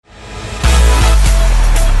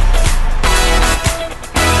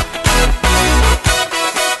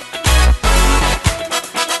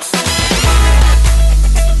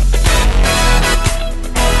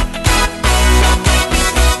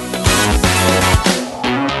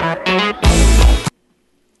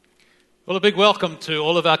Well, a big welcome to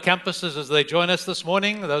all of our campuses as they join us this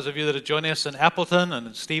morning. Those of you that are joining us in Appleton and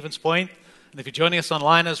in Stevens Point, and if you're joining us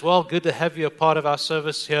online as well, good to have you a part of our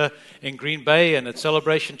service here in Green Bay and at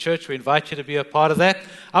Celebration Church. We invite you to be a part of that.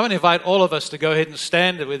 I want to invite all of us to go ahead and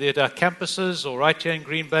stand, whether at our campuses or right here in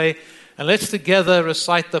Green Bay, and let's together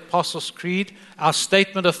recite the Apostles' Creed, our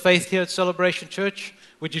statement of faith here at Celebration Church.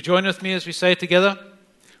 Would you join with me as we say it together?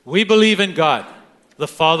 We believe in God, the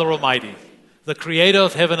Father Almighty, the Creator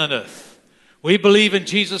of heaven and earth. We believe in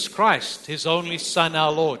Jesus Christ, His only Son,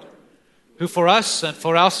 our Lord, who for us and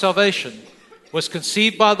for our salvation was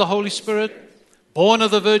conceived by the Holy Spirit, born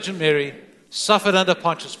of the Virgin Mary, suffered under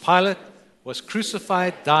Pontius Pilate, was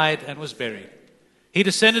crucified, died, and was buried. He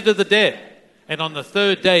descended to the dead, and on the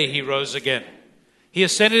third day He rose again. He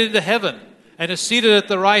ascended into heaven and is seated at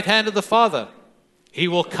the right hand of the Father. He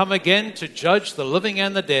will come again to judge the living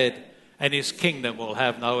and the dead, and His kingdom will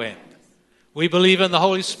have no end. We believe in the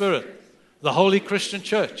Holy Spirit, the Holy Christian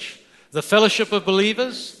Church, the fellowship of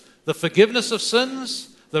believers, the forgiveness of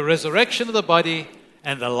sins, the resurrection of the body,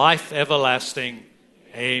 and the life everlasting.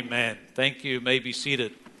 Amen. Thank you. You may be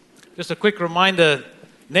seated. Just a quick reminder,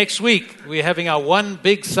 next week we're having our one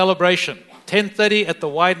big celebration, 10:30 at the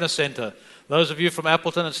Widener Center. Those of you from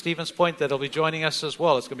Appleton and Stevens Point that'll be joining us as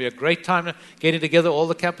well. It's going to be a great time getting together, all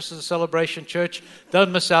the campuses of Celebration Church.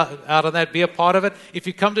 Don't miss out on that. Be a part of it. If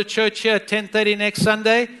you come to church here at 10:30 next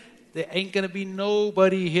Sunday, there ain't going to be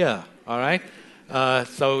nobody here, all right?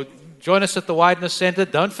 So join us at the Widener Center.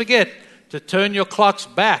 Don't forget to turn your clocks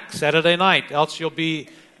back Saturday night, else you'll be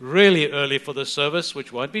really early for the service,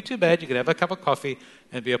 which won't be too bad. You can have a cup of coffee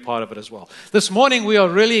and be a part of it as well. This morning, we are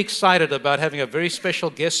really excited about having a very special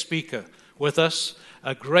guest speaker with us,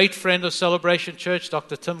 a great friend of Celebration Church,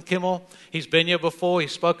 Dr. Tim Kimmel. He's been here before.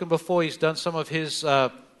 He's spoken before. He's done some of his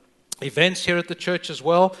events here at the church as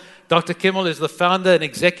well. Dr. Kimmel is the founder and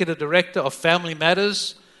executive director of Family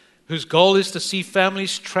Matters, whose goal is to see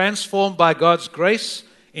families transformed by God's grace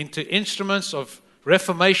into instruments of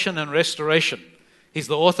reformation and restoration. He's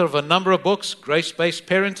the author of a number of books: Grace-Based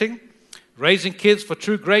Parenting, Raising Kids for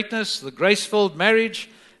True Greatness, The Grace-Filled Marriage,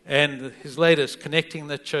 and his latest, Connecting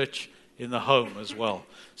the Church in the Home as well.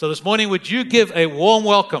 So this morning, would you give a warm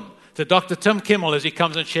welcome to Dr. Tim Kimmel as he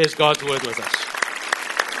comes and shares God's Word with us.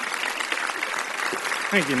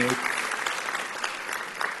 Thank you, Nate.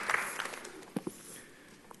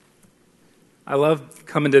 I love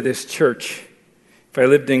coming to this church. If I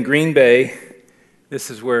lived in Green Bay,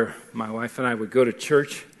 this is where my wife and I would go to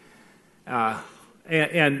church. I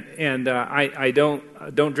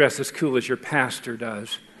don't dress as cool as your pastor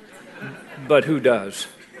does, but who does?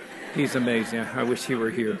 He's amazing. I wish he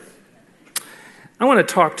were here. I want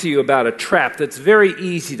to talk to you about a trap that's very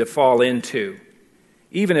easy to fall into,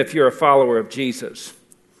 even if you're a follower of Jesus.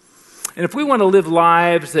 And if we want to live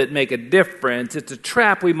lives that make a difference, it's a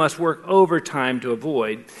trap we must work overtime to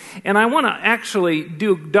avoid. And I want to actually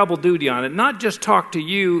do double duty on it, not just talk to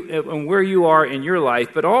you and where you are in your life,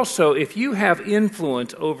 but also if you have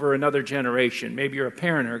influence over another generation, maybe you're a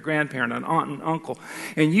parent or a grandparent, an aunt and uncle,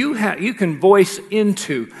 and you can voice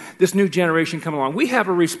into this new generation coming along. We have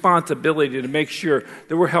a responsibility to make sure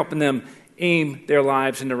that we're helping them aim their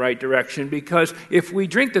lives in the right direction, because if we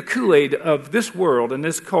drink the Kool-Aid of this world and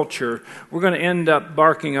this culture, we're going to end up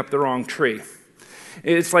barking up the wrong tree.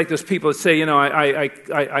 It's like those people that say,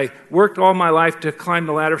 I worked all my life to climb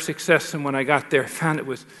the ladder of success, and when I got there, I found it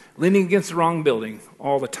was leaning against the wrong building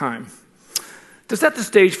all the time. To set the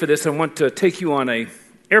stage for this, I want to take you on an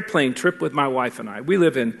airplane trip with my wife and I. We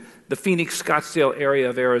live in the Phoenix, Scottsdale area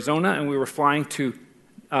of Arizona, and we were flying to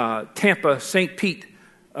Tampa, St. Pete,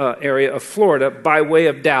 area of Florida by way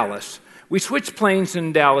of Dallas. We switched planes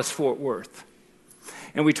in Dallas, Fort Worth,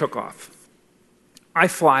 and we took off. I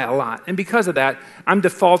fly a lot, and because of that, I'm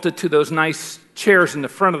defaulted to those nice chairs in the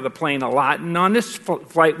front of the plane a lot, and on this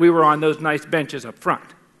flight, we were on those nice benches up front.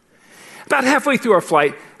 About halfway through our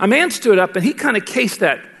flight, a man stood up, and he kind of cased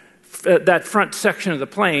that front section of the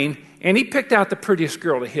plane, and he picked out the prettiest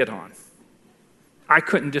girl to hit on. I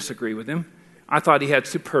couldn't disagree with him. I thought he had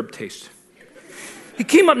superb taste. He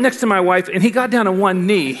came up next to my wife, and he got down on one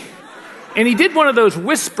knee, and he did one of those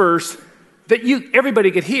whispers that everybody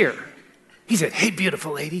could hear. He said, "Hey,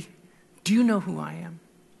 beautiful lady, do you know who I am?"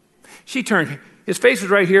 She turned. His face was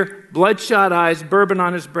right here, bloodshot eyes, bourbon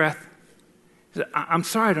on his breath. He said, "I'm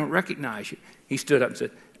sorry, I don't recognize you." He stood up and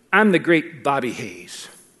said, "I'm the great Bobby Hayes."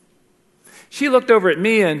 She looked over at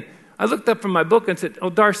me, and I looked up from my book and said, "Oh,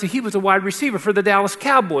 Darcy, he was a wide receiver for the Dallas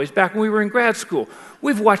Cowboys back when we were in grad school.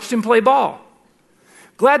 We've watched him play ball."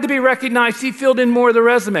 Glad to be recognized, he filled in more of the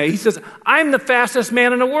resume. He says, "I'm the fastest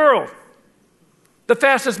man in the world." the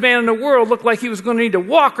fastest man in the world, looked like he was going to need a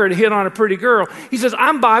walker to hit on a pretty girl. He says,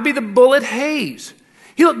 I'm Bobby the Bullet Hayes.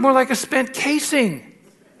 He looked more like a spent casing,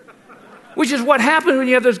 which is what happens when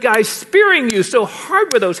you have those guys spearing you so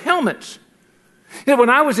hard with those helmets. You know, when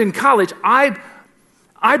I was in college, I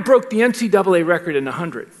broke the NCAA record in the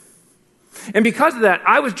 100. And because of that,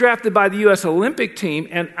 I was drafted by the U.S. Olympic team,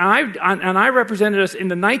 and I represented us in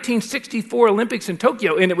the 1964 Olympics in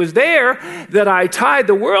Tokyo. And it was there that I tied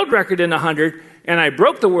the world record in the 100, and I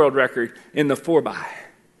broke the world record in the 4x.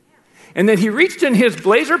 And then he reached in his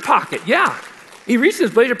blazer pocket. Yeah, he reached in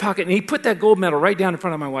his blazer pocket, and he put that gold medal right down in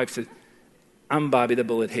front of my wife and said, I'm Bobby the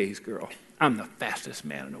Bullet Hayes, girl. I'm the fastest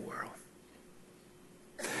man in the world.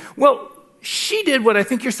 Well, she did what I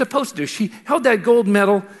think you're supposed to do. She held that gold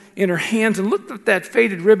medal in her hands and looked at that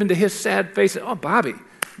faded ribbon to his sad face and, oh, Bobby,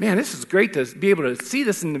 man, this is great to be able to see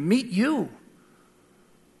this and to meet you.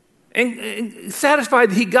 And satisfied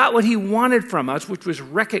that he got what he wanted from us, which was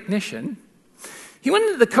recognition, he went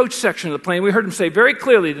into the coach section of the plane. We heard him say very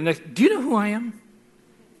clearly the next, do you know who I am?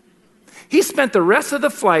 He spent the rest of the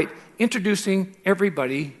flight introducing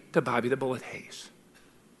everybody to Bobby the Bullet Hayes.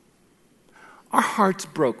 Our hearts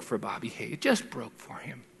broke for Bobby Hayes. It just broke for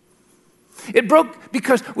him. It broke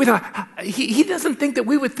because we thought, he doesn't think that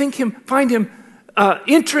we would find him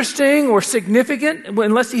interesting or significant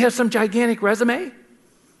unless he has some gigantic resume.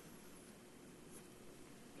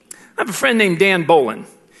 I have a friend named Dan Bolin.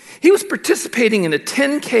 He was participating in a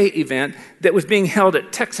 10K event that was being held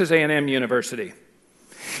at Texas A&M University.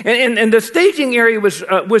 And the staging area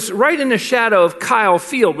was right in the shadow of Kyle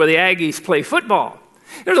Field where the Aggies play football.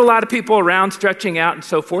 There's a lot of people around stretching out and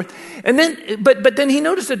so forth. And then, but then he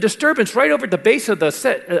noticed a disturbance right over at the base of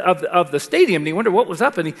the stadium. And he wondered what was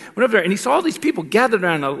up. And he went over there and he saw all these people gathered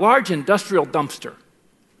around a large industrial dumpster.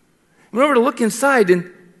 He went over to look inside,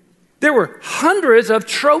 and there were hundreds of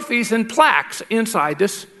trophies and plaques inside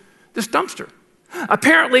this dumpster.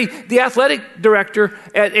 Apparently, the athletic director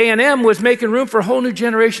at A&M was making room for a whole new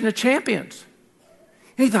generation of champions.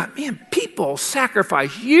 And he thought, man, people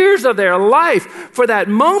sacrifice years of their life for that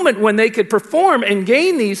moment when they could perform and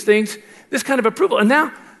gain these things, this kind of approval. And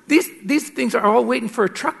now these things are all waiting for a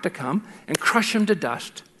truck to come and crush them to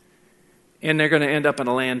dust. And they're going to end up in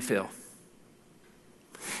a landfill.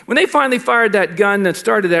 When they finally fired that gun that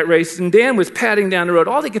started that race, and Dan was padding down the road,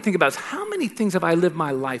 all they could think about is how many things have I lived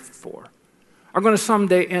my life for are going to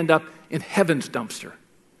someday end up in heaven's dumpster,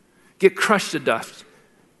 get crushed to dust,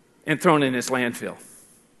 and thrown in its landfill.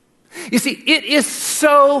 You see, it is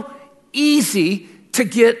so easy to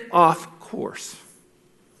get off course.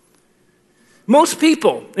 Most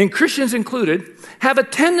people, and Christians included, have a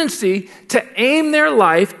tendency to aim their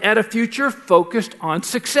life at a future focused on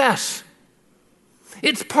success.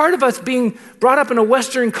 It's part of us being brought up in a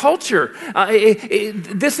Western culture.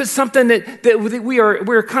 This is something that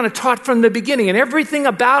we're kind of taught from the beginning, and everything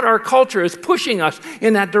about our culture is pushing us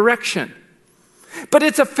in that direction. But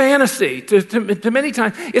it's a fantasy. To many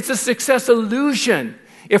times, it's a success illusion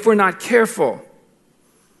if we're not careful.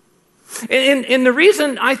 And the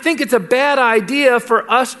reason I think it's a bad idea for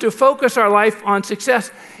us to focus our life on success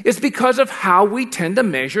is because of how we tend to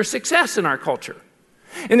measure success in our culture.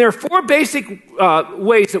 And there are four basic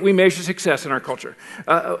ways that we measure success in our culture.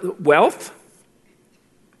 Wealth,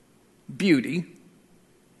 beauty,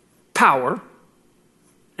 power,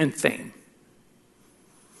 and fame.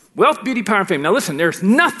 Wealth, beauty, power, and fame. Now listen, there's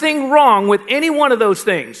nothing wrong with any one of those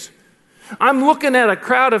things. I'm looking at a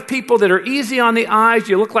crowd of people that are easy on the eyes.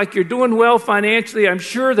 You look like you're doing well financially. I'm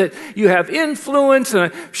sure that you have influence, and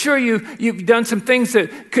I'm sure you've done some things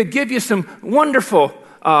that could give you some wonderful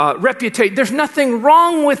reputation. There's nothing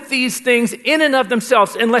wrong with these things in and of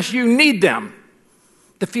themselves unless you need them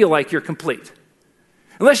to feel like you're complete.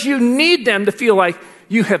 Unless you need them to feel like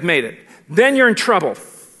you have made it. Then you're in trouble.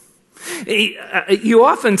 You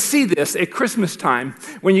often see this at Christmas time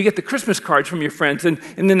when you get the Christmas cards from your friends, and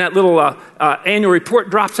then that little annual report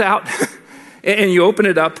drops out and you open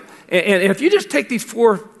it up. And if you just take these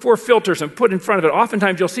four filters and put in front of it,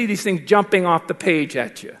 oftentimes you'll see these things jumping off the page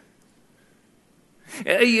at you.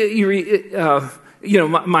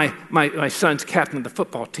 My son's captain of the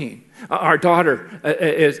football team. Our daughter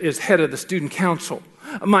is head of the student council.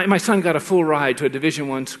 My son got a full ride to a Division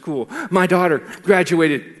I school. My daughter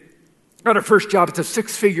graduated, got her first job. It's a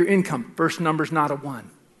 6-figure income. First number's not a 1.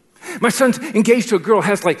 My son's engaged to a girl who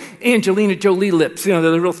has like Angelina Jolie lips. You know,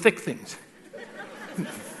 they're the real thick things.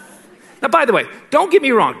 Now, by the way, don't get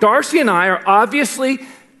me wrong. Darcy and I are obviously,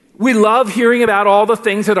 we love hearing about all the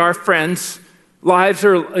things that our friends' lives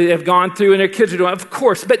have gone through and their kids are doing, of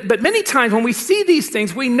course. But many times when we see these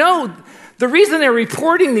things, we know The reason they're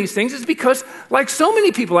reporting these things is because, like so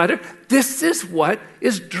many people out there, this is what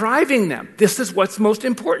is driving them. This is what's most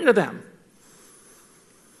important to them.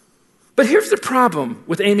 But here's the problem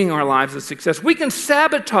with aiming our lives at success. We can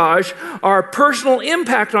sabotage our personal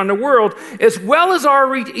impact on the world as well as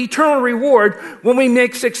our eternal reward when we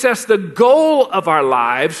make success the goal of our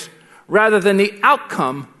lives rather than the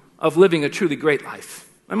outcome of living a truly great life.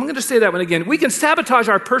 I'm going to say that one again. We can sabotage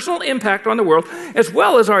our personal impact on the world as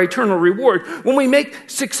well as our eternal reward when we make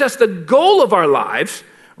success the goal of our lives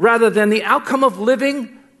rather than the outcome of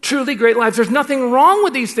living truly great lives. There's nothing wrong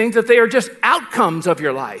with these things if they are just outcomes of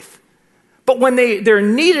your life. But when they're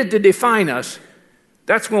needed to define us,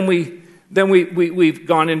 that's when we've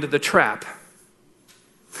gone into the trap.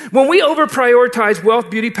 When we over-prioritize wealth,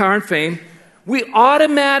 beauty, power, and fame, we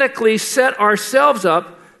automatically set ourselves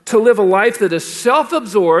up to live a life that is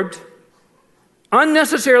self-absorbed,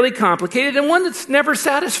 unnecessarily complicated, and one that's never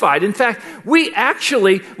satisfied. In fact, we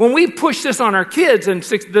actually, when we push this on our kids and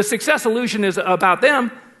the success illusion is about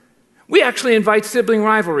them, we actually invite sibling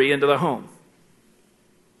rivalry into the home.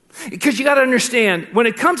 Because you got to understand, when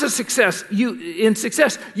it comes to success,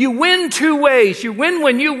 you win two ways. You win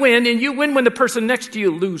when you win, and you win when the person next to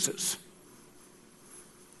you loses.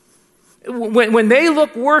 When they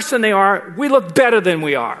look worse than they are, we look better than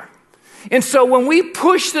we are. And so when we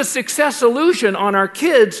push the success illusion on our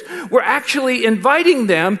kids, we're actually inviting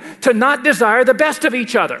them to not desire the best of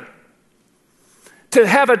each other. To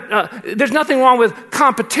have there's nothing wrong with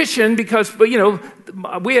competition because,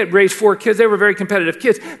 we had raised 4 kids. They were very competitive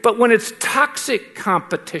kids. But when it's toxic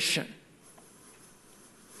competition,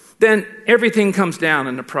 then everything comes down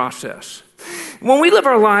in the process. When we live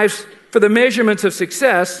our lives for the measurements of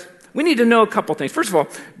success, we need to know a couple things. First of all,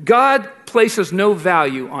 God places no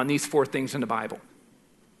value on these 4 things in the Bible.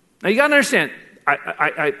 Now, you got to understand,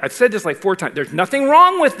 I've said this like 4 times. There's nothing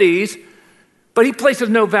wrong with these, but he places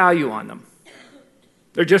no value on them.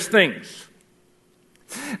 They're just things.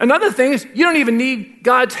 Another thing is you don't even need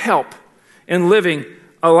God's help in living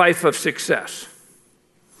a life of success.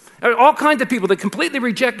 All kinds of people that completely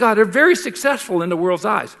reject God are very successful in the world's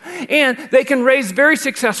eyes. And they can raise very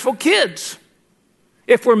successful kids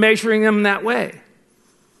if we're measuring them that way.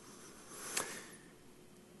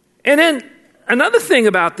 And then another thing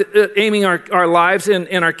about aiming our lives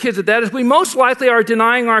and our kids at that is we most likely are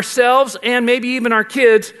denying ourselves and maybe even our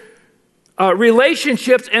kids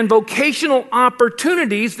relationships and vocational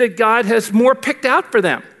opportunities that God has more picked out for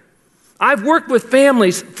them. I've worked with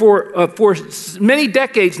families for many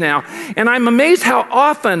decades now, and I'm amazed how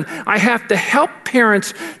often I have to help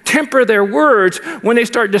parents temper their words when they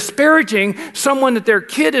start disparaging someone that their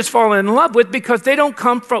kid has fallen in love with because they don't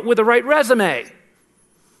come with the right resume.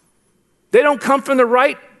 They don't come from the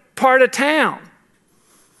right part of town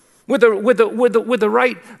with the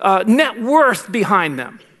right net worth behind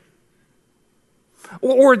them.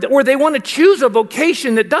 Or they want to choose a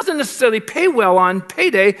vocation that doesn't necessarily pay well on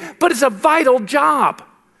payday, but it's a vital job.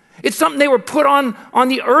 It's something they were put on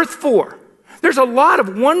the earth for. There's a lot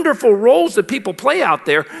of wonderful roles that people play out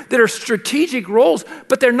there that are strategic roles,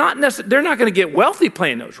 but they're not going to get wealthy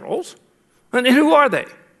playing those roles. And who are they?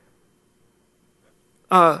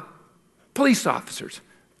 Police officers,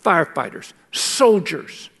 firefighters,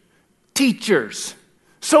 soldiers, teachers,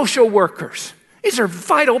 social workers. These are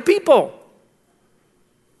vital people.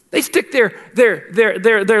 They stick their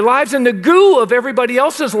lives in the goo of everybody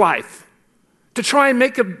else's life to try and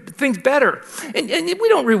make things better. And we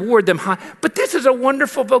don't reward them high. But this is a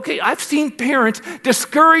wonderful vocation. I've seen parents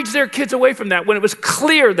discourage their kids away from that when it was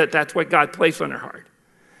clear that that's what God placed on their heart,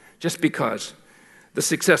 just because the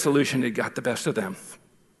success illusion had got the best of them.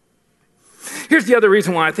 Here's the other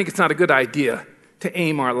reason why I think it's not a good idea to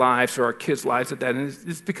aim our lives or our kids' lives at that, and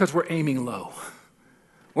it's because we're aiming low.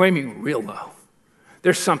 We're aiming real low.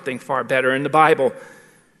 There's something far better. And the Bible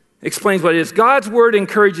explains what it is. God's word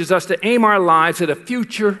encourages us to aim our lives at a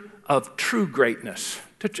future of true greatness.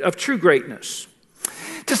 To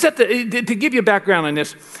give you a background on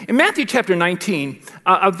this, in Matthew chapter 19,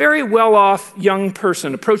 a very well-off young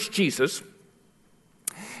person approached Jesus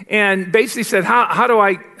and basically said, how do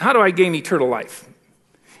I gain eternal life?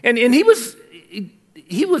 And he was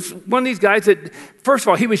one of these guys that, first of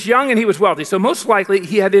all, he was young and he was wealthy, so most likely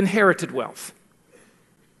he had inherited wealth.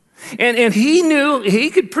 And he knew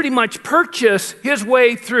he could pretty much purchase his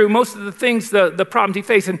way through most of the things, the problems he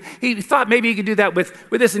faced. And he thought maybe he could do that with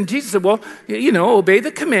this. And Jesus said, well, obey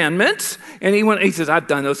the commandments. And he says, I've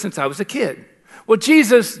done those since I was a kid. Well,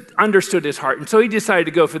 Jesus understood his heart. And so he decided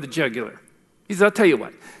to go for the jugular. He said, I'll tell you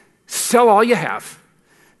what, sell all you have,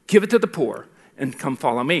 give it to the poor, and come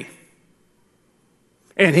follow me.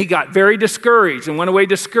 And he got very discouraged and went away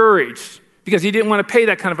discouraged because he didn't want to pay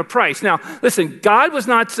that kind of a price. Now, listen, God was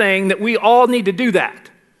not saying that we all need to do that.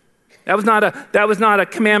 That was not a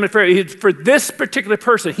commandment for this particular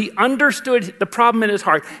person. He understood the problem in his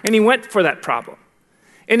heart, and he went for that problem.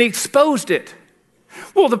 And he exposed it.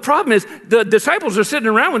 Well, the problem is the disciples are sitting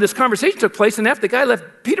around when this conversation took place, and after the guy left,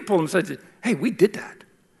 Peter pulled him and said, hey, we did that.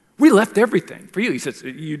 We left everything for you. He says,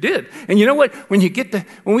 you did. And you know what? When we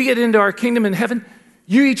get into our kingdom in heaven,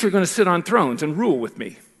 you each are going to sit on thrones and rule with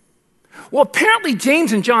me. Well, apparently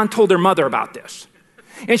James and John told their mother about this.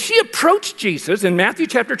 And she approached Jesus in Matthew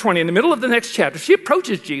chapter 20, in the middle of the next chapter. She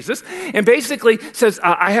approaches Jesus and basically says,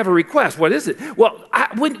 I have a request. What is it? Well,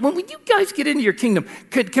 when you guys get into your kingdom,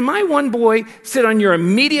 can my one boy sit on your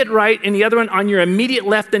immediate right and the other one on your immediate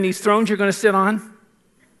left in these thrones you're going to sit on?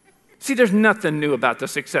 See, there's nothing new about the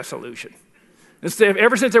success illusion.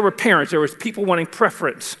 Ever since there were parents, there was people wanting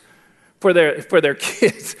preference for their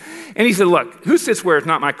kids. And he said, look, who sits where is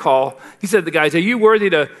not my call. He said to the guys, are you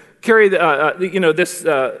worthy to carry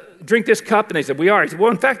drink this cup? And they said, we are. He said,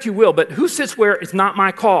 well, in fact, you will, but who sits where is not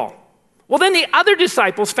my call? Well, then the other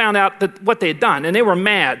disciples found out that what they had done, and they were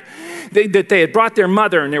mad that they had brought their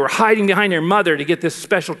mother, and they were hiding behind their mother to get this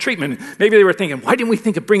special treatment. Maybe they were thinking, why didn't we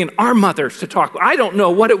think of bringing our mothers to talk? I don't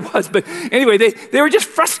know what it was, but anyway, they were just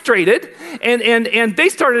frustrated, and they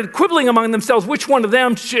started quibbling among themselves which one of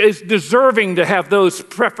them is deserving to have those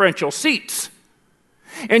preferential seats.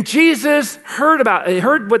 And Jesus heard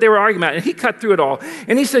what they were arguing about, and he cut through it all.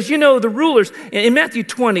 And he says, the rulers, in Matthew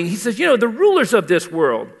 20, he says, the rulers of this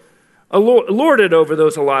world lord it over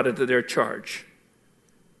those allotted to their charge.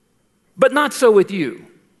 But not so with you.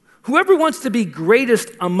 Whoever wants to be greatest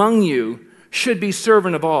among you should be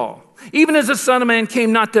servant of all. Even as the Son of Man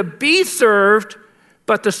came not to be served,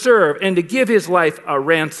 but to serve, and to give his life a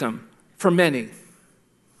ransom for many.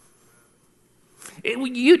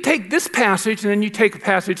 You take this passage, and then you take a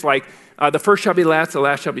passage like, the first shall be last, the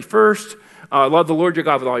last shall be first. Love the Lord your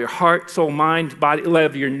God with all your heart, soul, mind, body.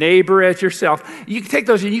 Love your neighbor as yourself. You can take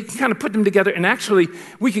those and you can kind of put them together, and actually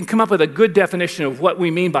we can come up with a good definition of what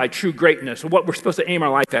we mean by true greatness, or what we're supposed to aim our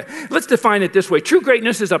life at. Let's define it this way. True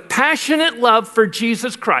greatness is a passionate love for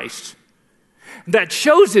Jesus Christ that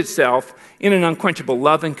shows itself in an unquenchable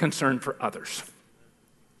love and concern for others.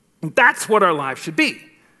 And that's what our lives should be.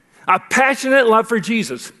 A passionate love for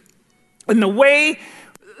Jesus. And the way,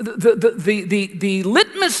 the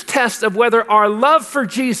litmus test of whether our love for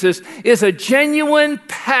Jesus is a genuine,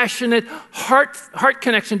 passionate heart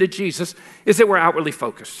connection to Jesus is that we're outwardly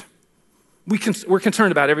focused. We're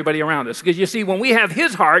concerned about everybody around us. Because you see, when we have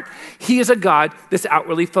his heart, he is a God that's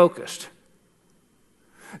outwardly focused.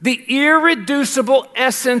 The irreducible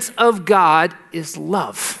essence of God is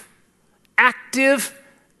love. Active,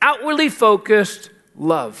 outwardly focused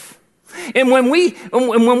love. And when we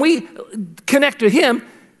connect to him,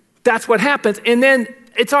 that's what happens. And then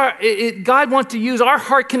God wants to use our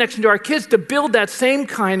heart connection to our kids to build that same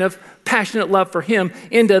kind of passionate love for him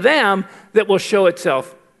into them that will show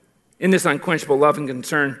itself in this unquenchable love and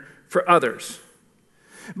concern for others.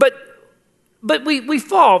 But we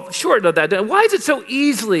fall short of that. Why is it so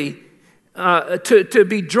easily to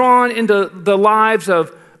be drawn into the lives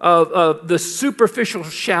of the superficial,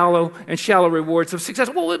 shallow rewards of success?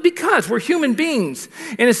 Well, because we're human beings,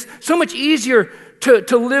 and it's so much easier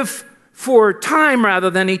to live for time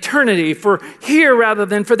rather than eternity, for here rather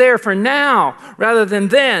than for there, for now rather than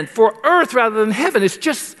then, for earth rather than heaven. It's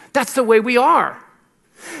just, that's the way we are.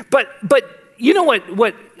 But you know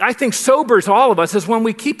what I think sobers all of us is when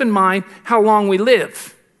we keep in mind how long we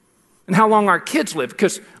live and how long our kids live,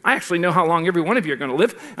 because I actually know how long every one of you are going to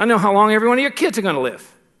live. I know how long every one of your kids are going to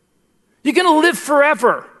live. You're going to live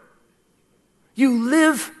forever. You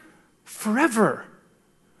live forever.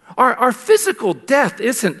 Our physical death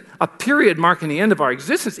isn't a period marking the end of our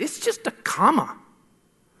existence. It's just a comma.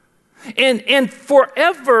 And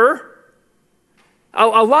forever,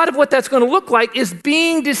 a lot of what that's going to look like is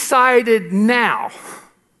being decided now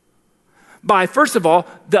by, first of all,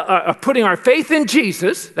 putting our faith in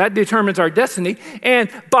Jesus. That determines our destiny.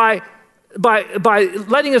 And by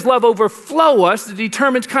letting his love overflow us, it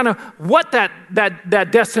determines kind of what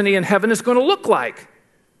that destiny in heaven is going to look like.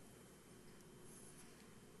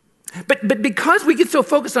 But because we get so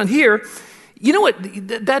focused on here, you know what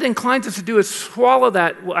that inclines us to do is swallow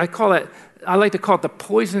that, I like to call it the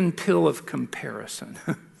poison pill of comparison.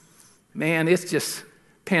 Man, it's just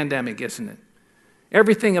pandemic, isn't it?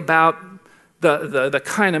 Everything about the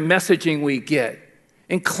kind of messaging we get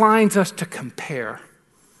inclines us to compare.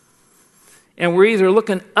 And we're either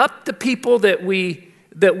looking up to people that we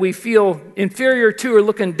feel inferior to, or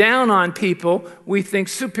looking down on people we think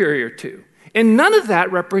superior to. And none of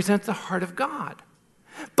that represents the heart of God.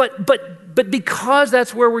 But because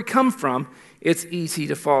that's where we come from, it's easy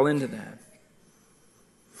to fall into that.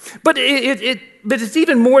 But it's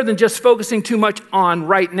even more than just focusing too much on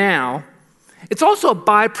right now. It's also a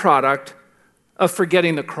byproduct of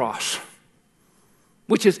forgetting the cross,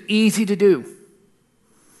 which is easy to do.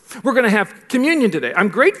 We're going to have communion today. I'm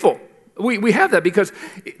grateful we have that because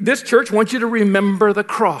this church wants you to remember the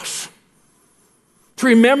cross, to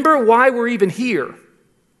remember why we're even here.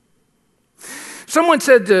 Someone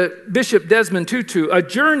said to Bishop Desmond Tutu, a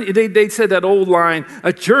journey, they said that old line,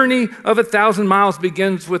 a journey of 1,000 miles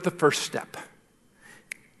begins with the first step.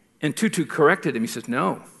 And Tutu corrected him. He says,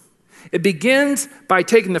 no, it begins by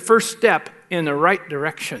taking the first step in the right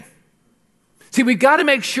direction. See, we've got to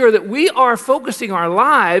make sure that we are focusing our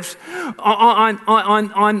lives on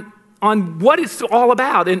what it's all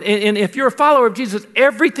about. And if you're a follower of Jesus,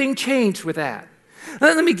 everything changed with that.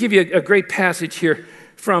 Let me give you a great passage here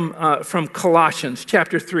from Colossians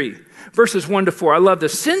chapter 3, verses 1 to 4. I love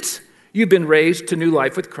this. Since you've been raised to new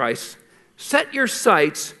life with Christ, set your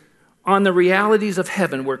sights on the realities of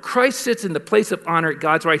heaven, where Christ sits in the place of honor at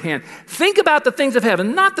God's right hand. Think about the things of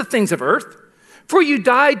heaven, not the things of earth. For you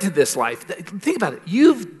died to this life. Think about it.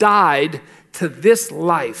 You've died to this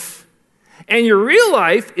life. And your real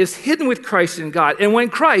life is hidden with Christ in God. And when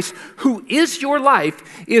Christ, who is your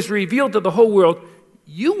life, is revealed to the whole world,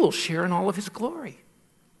 you will share in all of his glory.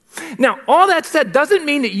 Now, all that said doesn't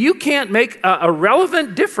mean that you can't make a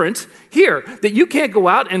relevant difference here, that you can't go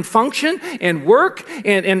out and function and work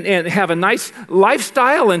and have a nice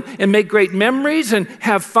lifestyle and make great memories and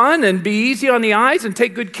have fun and be easy on the eyes and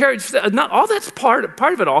take good care. Not all that's part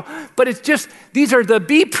of it all, but it's just these are the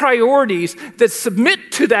B priorities that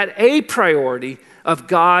submit to that A priority of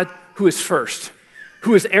God who is first,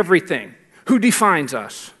 who is everything, who defines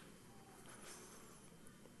us.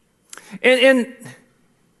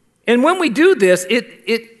 And when we do this,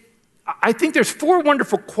 I think there's four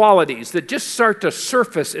wonderful qualities that just start to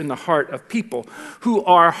surface in the heart of people who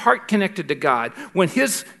are heart connected to God. When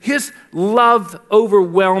his love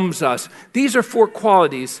overwhelms us, these are four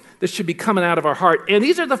qualities that should be coming out of our heart. And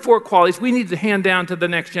these are the four qualities we need to hand down to the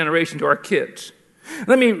next generation, to our kids.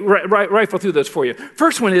 Let me rifle through those for you.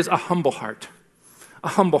 First one is a humble heart. A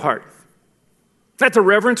humble heart. That's a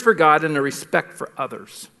reverence for God and a respect for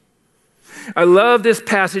others. I love this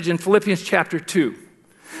passage in Philippians chapter 2.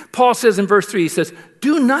 Paul says in verse 3, he says,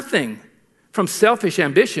 do nothing from selfish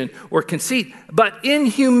ambition or conceit, but in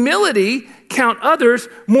humility count others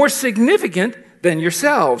more significant than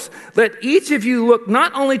yourselves. Let each of you look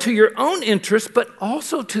not only to your own interests, but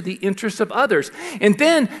also to the interests of others. And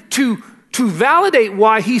then to validate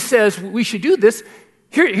why he says we should do this,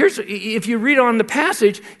 here's if you read on the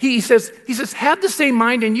passage, he says, have the same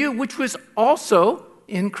mind in you, which was also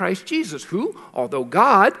in Christ Jesus, who, although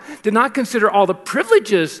God, did not consider all the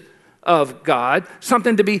privileges of God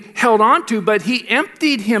something to be held on to, but he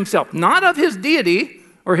emptied himself, not of his deity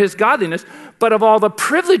or his godliness, but of all the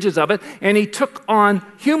privileges of it, and he took on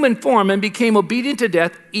human form and became obedient to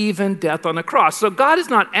death, even death on the cross. So God is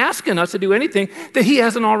not asking us to do anything that he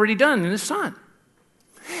hasn't already done in his Son.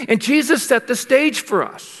 And Jesus set the stage for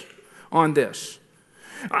us on this.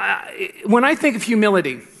 When I think of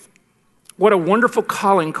humility, what a wonderful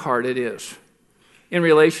calling card it is in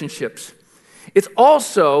relationships. It's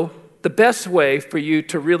also the best way for you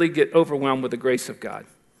to really get overwhelmed with the grace of God.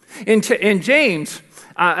 In James,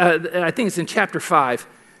 I think it's in chapter 5,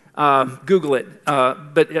 Google it,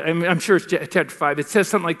 but I'm sure it's chapter 5. It says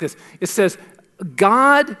something like this. It says,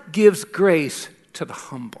 God gives grace to the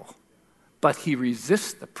humble, but he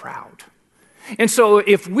resists the proud. And so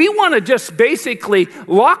if we want to just basically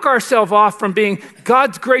lock ourselves off from being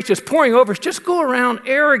God's grace just pouring over us, just go around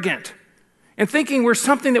arrogant and thinking we're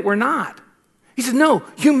something that we're not. He says, no,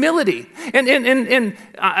 humility. And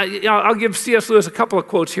I'll give C.S. Lewis a couple of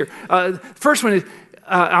quotes here. First one is,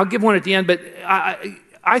 I'll give one at the end, but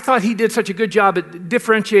I thought he did such a good job at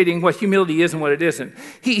differentiating what humility is and what it isn't.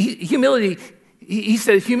 He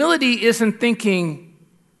said, humility isn't thinking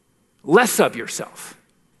less of yourself.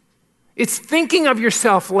 It's thinking of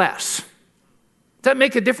yourself less. Does that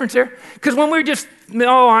make a difference there? Because when we're just,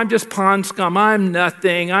 I'm just pond scum, I'm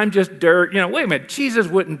nothing, I'm just dirt. Wait a minute, Jesus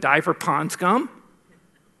wouldn't die for pond scum.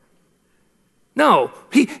 No,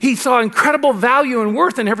 he saw incredible value and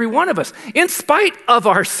worth in every one of us, in spite of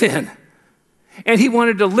our sin. And he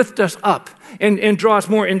wanted to lift us up and draw us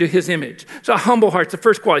more into his image. So a humble heart's the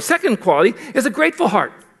first quality. Second quality is a grateful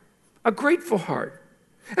heart. A grateful heart.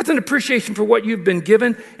 That's an appreciation for what you've been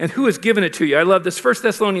given and who has given it to you. I love this, 1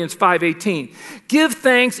 Thessalonians 5:18. Give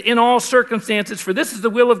thanks in all circumstances, for this is the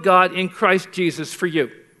will of God in Christ Jesus for you.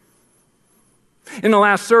 In the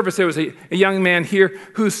last service, there was a young man here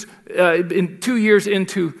who's been 2 years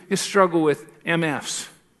into his struggle with MFs.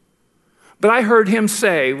 But I heard him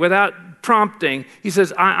say, without prompting, he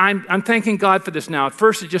says, I'm thanking God for this now. At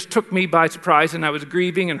first, it just took me by surprise, and I was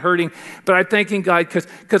grieving and hurting, but I'm thanking God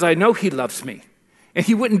because I know he loves me. And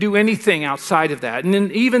he wouldn't do anything outside of that. And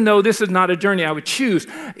then even though this is not a journey I would choose,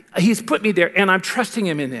 he's put me there, and I'm trusting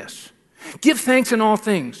him in this. Give thanks in all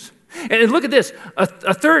things. And look at this.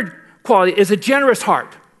 A third quality is a generous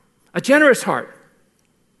heart. A generous heart.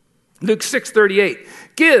 Luke 6:38.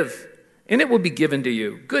 Give, and it will be given to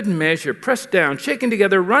you. Good measure, pressed down, shaken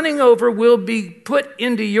together, running over, will be put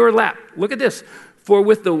into your lap. Look at this. For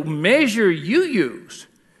with the measure you use,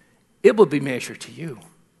 it will be measured to you.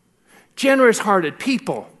 Generous-hearted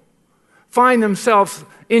people find themselves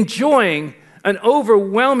enjoying an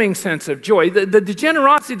overwhelming sense of joy. The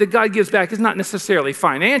generosity that God gives back is not necessarily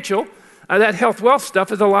financial. That health, wealth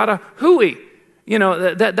stuff is a lot of hooey. You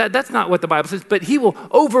know, that's not what the Bible says. But he will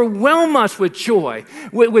overwhelm us with joy,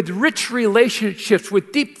 with rich relationships,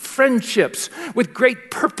 with deep friendships, with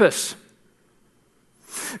great purpose.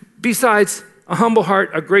 Besides a humble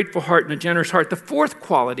heart, a grateful heart, and a generous heart, the fourth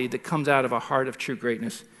quality that comes out of a heart of true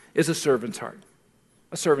greatness is a servant's heart.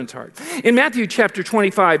 A servant's heart. In Matthew chapter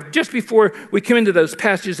 25, just before we come into those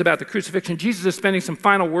passages about the crucifixion, Jesus is spending some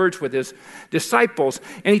final words with his disciples,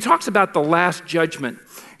 and he talks about the last judgment.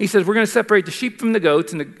 He says, we're going to separate the sheep from the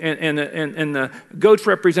goats, and the goats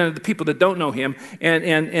represented the people that don't know him,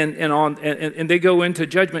 and they go into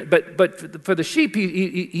judgment. But for the sheep,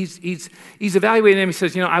 he's evaluating them. He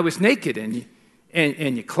says, you know, I was naked,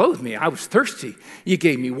 and you clothed me. I was thirsty. You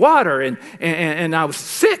gave me water, and I was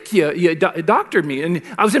sick. You doctored me, and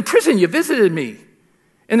I was in prison. You visited me.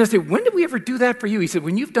 And they say, when did we ever do that for you? He said,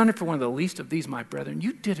 when you've done it for one of the least of these, my brethren,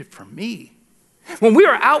 you did it for me. When we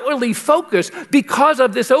are outwardly focused because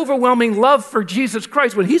of this overwhelming love for Jesus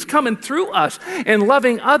Christ, when he's coming through us and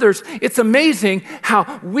loving others, it's amazing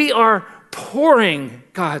how we are pouring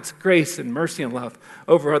God's grace and mercy and love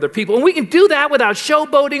over other people. And we can do that without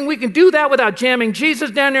showboating. We can do that without jamming Jesus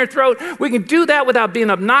down their throat. We can do that without being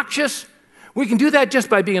obnoxious. We can do that just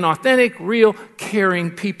by being authentic, real,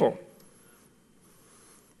 caring people.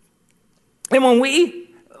 And when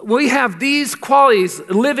we have these qualities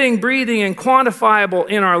living, breathing, and quantifiable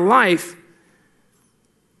in our life,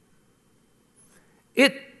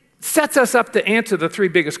 it sets us up to answer the three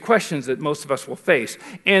biggest questions that most of us will face.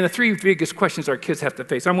 And the three biggest questions our kids have to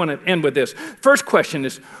face. I want to end with this. First question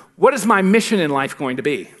is, what is my mission in life going to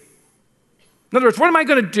be? In other words, what am I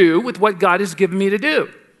going to do with what God has given me to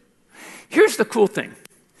do? Here's the cool thing.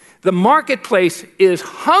 The marketplace is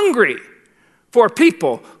hungry for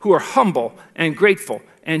people who are humble and grateful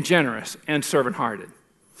and generous and servant-hearted.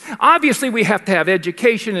 Obviously, we have to have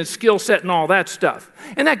education and skill set and all that stuff.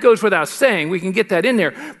 And that goes without saying. We can get that in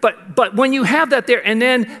there. But when you have that there, and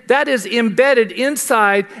then that is embedded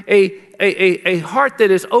inside a heart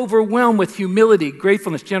that is overwhelmed with humility,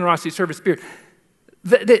 gratefulness, generosity, service, spirit,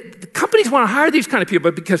 the companies want to hire these kind of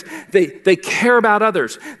people because they care about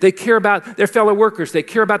others. They care about their fellow workers. They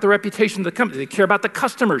care about the reputation of the company. They care about the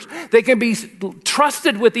customers. They can be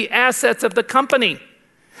trusted with the assets of the company.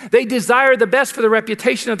 They desire the best for the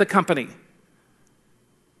reputation of the company.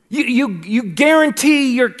 You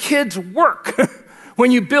guarantee your kids' work when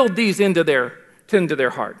you build these into their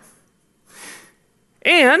heart.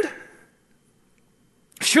 And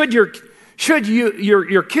should your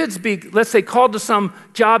kids be, let's say, called to some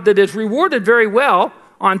job that is rewarded very well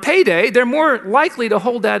on payday, they're more likely to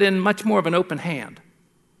hold that in much more of an open hand.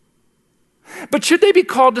 But should they be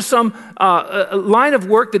called to some line of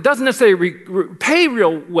work that doesn't necessarily pay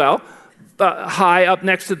real well, high up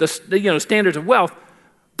next to the standards of wealth,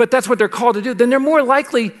 but that's what they're called to do, then they're more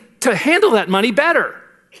likely to handle that money better,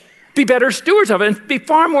 be better stewards of it, and be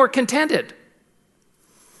far more contented.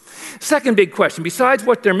 Second big question, besides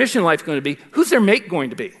what their mission life is going to be, who's their mate going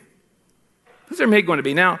to be? Who's their mate going to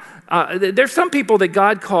be? Now, there's some people that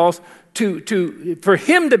God calls for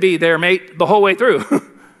him to be their mate the whole way through.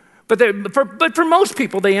 But for most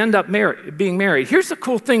people, they end up being married. Here's the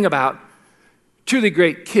cool thing about truly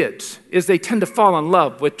great kids is they tend to fall in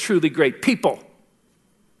love with truly great people.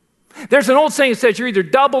 There's an old saying that says you're either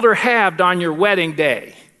doubled or halved on your wedding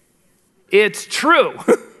day. It's true.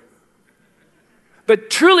 But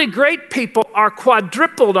truly great people are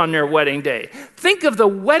quadrupled on their wedding day. Think of the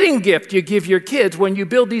wedding gift you give your kids when you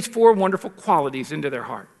build these four wonderful qualities into their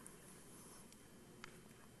heart.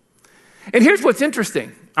 And here's what's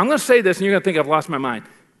interesting. I'm going to say this, and you're going to think I've lost my mind.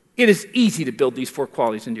 It is easy to build these four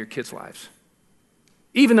qualities into your kids' lives.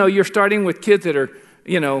 Even though you're starting with kids that are,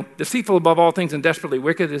 deceitful above all things and desperately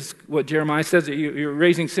wicked, is what Jeremiah says, that you're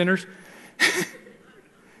raising sinners.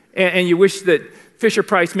 and you wish that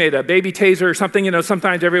Fisher-Price made a baby taser or something. You know,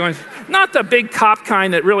 sometimes everyone's, not the big cop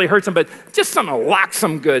kind that really hurts them, but just something that locks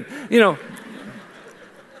them good, you know.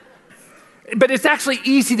 But it's actually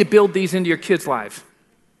easy to build these into your kids' lives.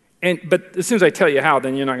 But as soon as I tell you how,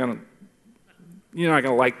 then you're not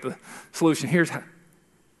gonna like the solution. Here's how.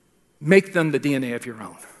 Make them the DNA of your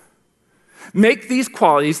own. Make these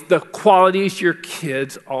qualities the qualities your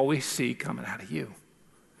kids always see coming out of you.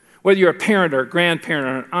 Whether you're a parent or a grandparent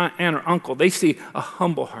or an aunt or uncle, they see a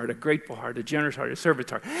humble heart, a grateful heart, a generous heart, a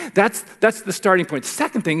servant's heart. That's the starting point. The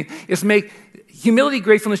second thing is make humility,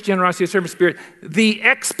 gratefulness, generosity, a servant spirit the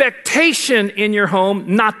expectation in your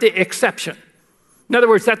home, not the exception. In other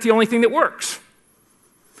words, that's the only thing that works.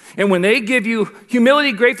 And when they give you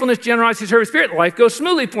humility, gratefulness, generosity, servant spirit, life goes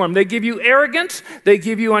smoothly for them. They give you arrogance. They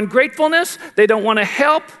give you ungratefulness. They don't want to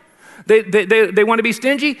help. They want to be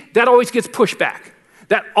stingy. That always gets pushed back.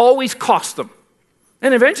 That always costs them.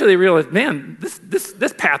 And eventually they realize, man,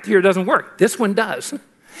 this path here doesn't work. This one does.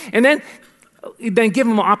 And then give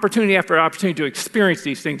them opportunity after opportunity to experience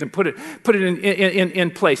these things and put it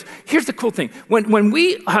in place. Here's the cool thing. When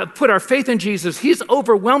we put our faith in Jesus, he's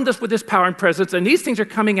overwhelmed us with his power and presence, and these things are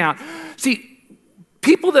coming out. See,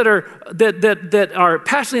 people that are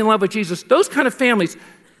passionately in love with Jesus, those kind of families,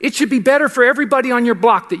 it should be better for everybody on your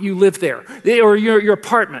block that you live there, or your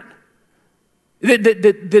apartment.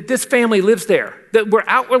 That this family lives there, that we're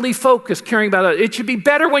outwardly focused, caring about it. It should be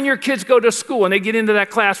better when your kids go to school and they get into that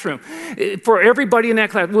classroom, for everybody in that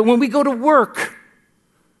class. When we go to work,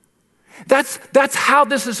 that's how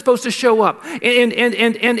this is supposed to show up. And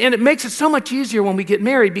it makes it so much easier when we get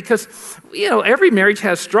married because, you know, every marriage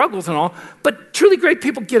has struggles and all, but truly great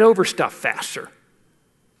people get over stuff faster.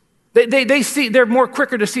 They're more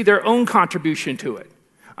quicker to see their own contribution to it.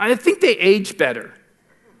 I think they age better.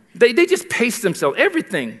 They just pace themselves.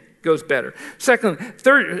 Everything goes better.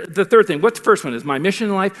 The third thing, what's the first one? Is my mission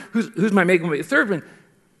in life? Who's my mate going to be? The third one,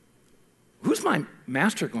 who's my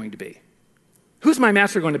master going to be? Who's my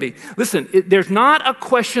master going to be? Listen, there's not a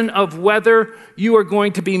question of whether you are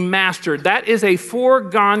going to be mastered. That is a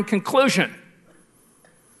foregone conclusion.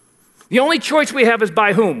 The only choice we have is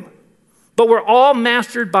by whom. But we're all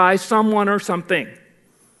mastered by someone or something.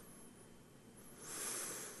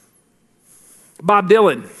 Bob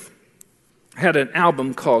Dylan had an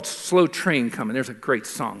album called Slow Train Coming. There's a great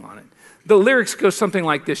song on it. The lyrics go something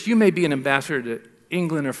like this. You may be an ambassador to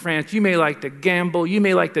England or France. You may like to gamble. You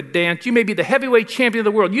may like to dance. You may be the heavyweight champion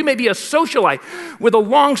of the world. You may be a socialite with a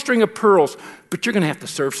long string of pearls, but you're going to have to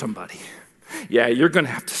serve somebody. Yeah, you're going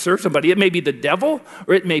to have to serve somebody. It may be the devil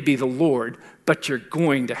or it may be the Lord, but you're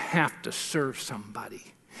going to have to serve somebody.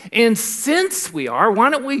 And since we are, why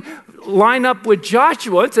don't we line up with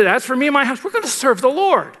Joshua and say, as for me and my house, we're going to serve the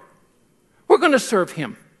Lord. We're going to serve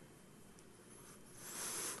him.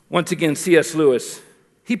 Once again, C.S. Lewis,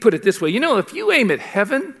 he put it this way, you know, if you aim at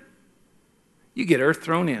heaven, you get earth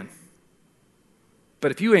thrown in.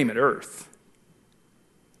 But if you aim at earth,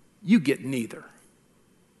 you get neither.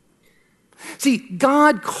 See,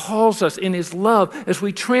 God calls us in his love as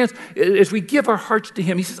we give our hearts to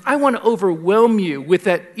him. He says, I want to overwhelm you with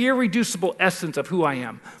that irreducible essence of who I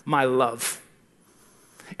am, my love.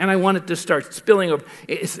 And I want it to start spilling over,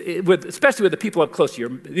 especially with the people up close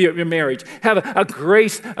to your marriage. Have a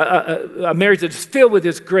grace, a marriage that's filled with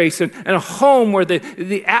his grace, and a home where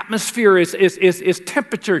the atmosphere is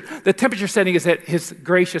temperature. The temperature setting is at his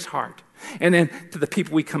gracious heart. And then to the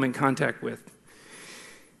people we come in contact with.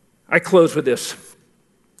 I close with this.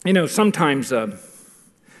 You know, sometimes,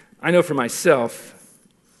 I know for myself,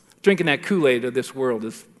 drinking that Kool-Aid of this world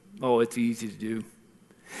is, it's easy to do.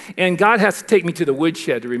 And God has to take me to the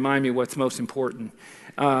woodshed to remind me what's most important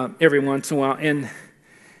every once in a while. And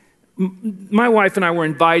my wife and I were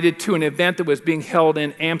invited to an event that was being held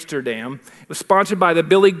in Amsterdam. It was sponsored by the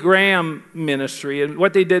Billy Graham Ministry. And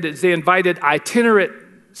what they did is they invited itinerant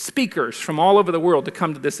speakers from all over the world to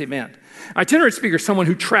come to this event. Itinerant speaker is someone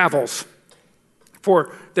who travels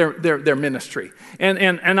for their ministry.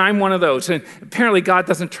 And I'm one of those. And apparently God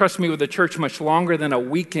doesn't trust me with the church much longer than a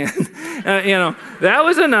weekend. That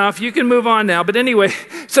was enough. You can move on now. But anyway,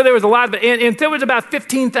 so there was a lot of, and there was about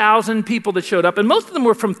 15,000 people that showed up. And most of them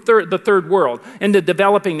were from the third world and the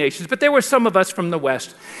developing nations. But there were some of us from the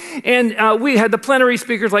West. And we had the plenary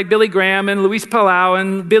speakers like Billy Graham and Luis Palau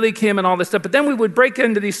and Billy Kim and all this stuff. But then we would break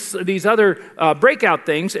into these other breakout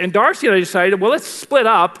things. And Darcy and I decided, well, let's split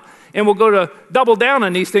up. And we'll go to double down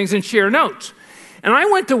on these things and share notes. And I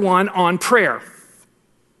went to one on prayer.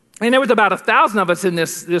 And there was about 1,000 of us in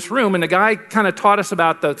this room, and the guy kind of taught us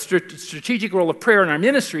about the strategic role of prayer in our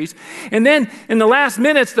ministries. And then in the last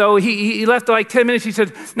minutes, though, he left like 10 minutes. He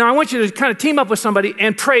said, now I want you to kind of team up with somebody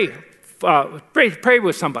and pray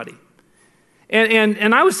with somebody.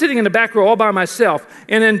 And I was sitting in the back row all by myself,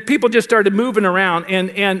 and then people just started moving around,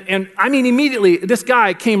 and I mean immediately this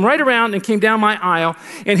guy came right around and came down my aisle,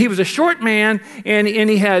 and he was a short man, and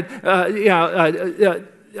he had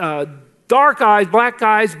dark eyes,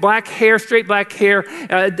 black hair, straight black hair,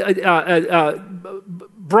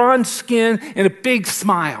 bronze skin, and a big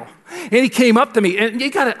smile. And he came up to me, and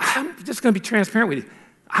I'm just going to be transparent with you.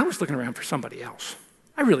 I was looking around for somebody else.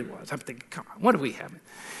 I really was. I'm thinking, come on, what do we have?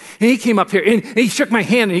 And he came up here, and he shook my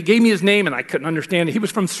hand, and he gave me his name, and I couldn't understand it. He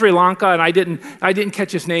was from Sri Lanka, and I didn't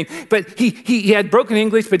catch his name. But he had broken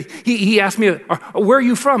English, but he asked me, where are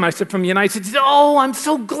you from? I said, from the United States. He said, oh, I'm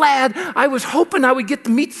so glad. I was hoping I would get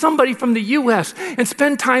to meet somebody from the U.S. and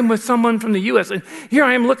spend time with someone from the U.S. And here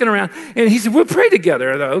I am looking around, and he said, we'll pray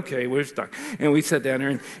together. I thought, okay, we're stuck. And we sat down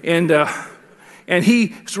there, and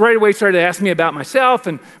he right away started to ask me about myself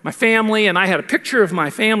and my family, and I had a picture of my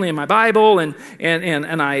family in my Bible, and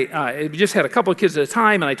I just had a couple of kids at a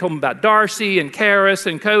time, and I told him about Darcy and Karis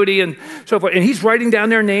and Cody and so forth, and he's writing down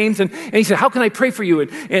their names, and he said, how can I pray for you?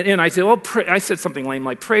 And I said, well, pray. I said something lame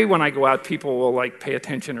like, pray when I go out, people will like pay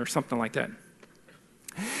attention or something like that.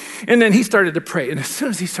 And then he started to pray, and as soon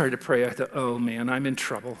as he started to pray, I thought, oh man, I'm in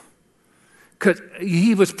trouble. Because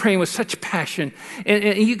he was praying with such passion,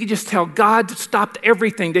 and you could just tell God stopped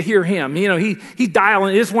everything to hear him. You know, he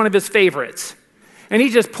dialing, it is one of his favorites. And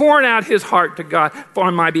he's just pouring out his heart to God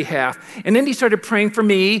on my behalf. And then he started praying for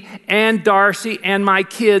me and Darcy and my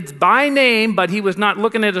kids by name, but he was not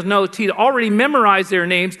looking at his notes. He'd already memorized their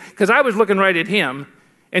names because I was looking right at him,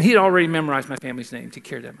 and he'd already memorized my family's names. He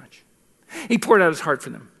cared that much. He poured out his heart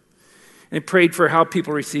for them. And he prayed for how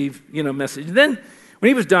people receive, message. And then when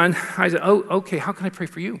he was done, I said, oh, okay, how can I pray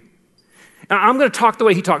for you? Now, I'm going to talk the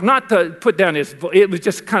way he talked, not to put down it was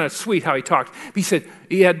just kind of sweet how he talked. He said,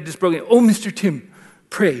 he had this broken, oh, Mr. Tim,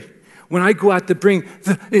 pray when I go out to bring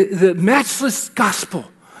the matchless gospel,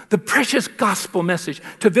 the precious gospel message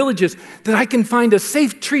to villages, that I can find a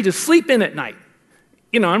safe tree to sleep in at night.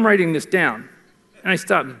 I'm writing this down. And I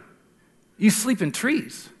stopped. You sleep in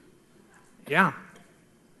trees? Yeah.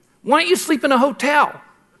 Why don't you sleep in a hotel?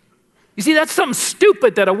 You see, that's something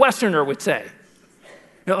stupid that a Westerner would say.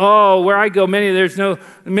 Oh, where I go, many times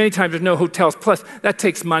there's no hotels. Plus, that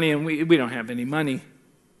takes money, and we don't have any money.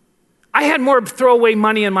 I had more throwaway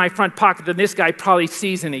money in my front pocket than this guy probably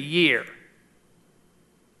sees in a year.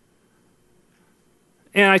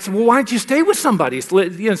 And I said, well, why don't you stay with somebody?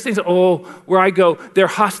 Things, where I go, they're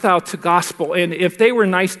hostile to gospel. And if they were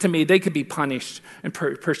nice to me, they could be punished and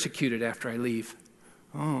persecuted after I leave.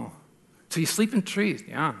 Oh, so you sleep in trees?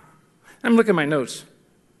 Yeah. I'm looking at my notes.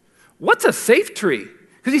 What's a safe tree?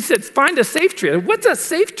 Because he said, find a safe tree. What's a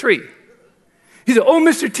safe tree? He said, oh,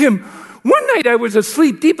 Mr. Tim, one night I was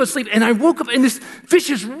asleep, deep asleep, and I woke up and this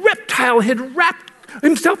vicious reptile had wrapped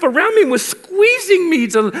himself around me and was squeezing me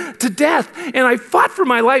to death. And I fought for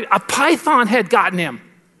my life. A python had gotten him.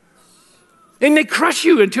 And they crush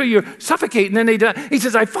you until you suffocate, and then they die. He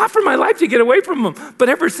says, I fought for my life to get away from them. But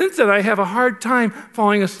ever since then, I have a hard time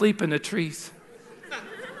falling asleep in the trees.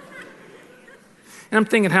 And I'm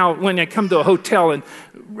thinking how when I come to a hotel and,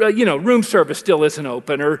 room service still isn't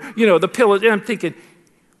open, or, the pillows, and I'm thinking,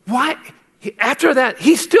 why? After that,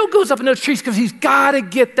 he still goes up in those trees because he's got to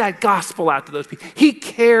get that gospel out to those people. He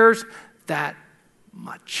cares that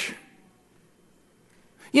much.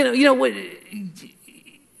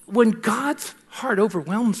 When God's heart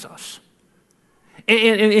overwhelms us,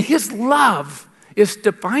 and his love is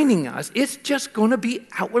defining us, it's just going to be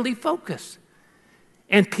outwardly focused.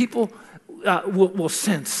 And people will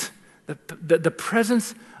sense the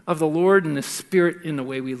presence of the Lord and the Spirit in the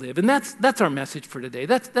way we live. And that's our message for today.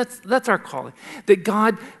 That's our calling.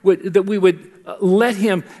 That we would let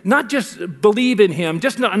him, not just believe in him,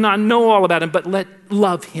 just not know all about him, but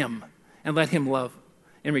love him and let him love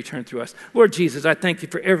in return through us. Lord Jesus, I thank you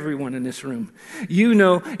for everyone in this room.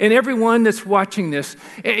 And everyone that's watching this,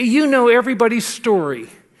 everybody's story.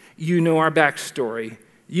 You know our backstory.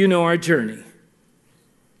 You know our journey.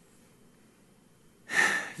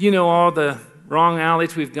 You know all the wrong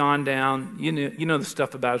alleys we've gone down. You know the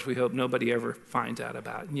stuff about us we hope nobody ever finds out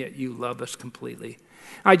about, and yet you love us completely.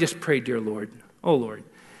 I just pray, dear Lord, oh Lord,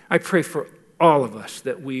 I pray for all of us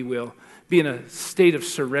that we will be in a state of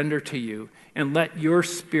surrender to you and let your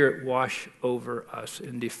Spirit wash over us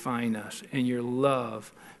and define us, and your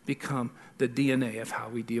love become the DNA of how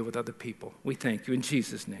we deal with other people. We thank you in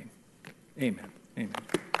Jesus' name. Amen. Amen.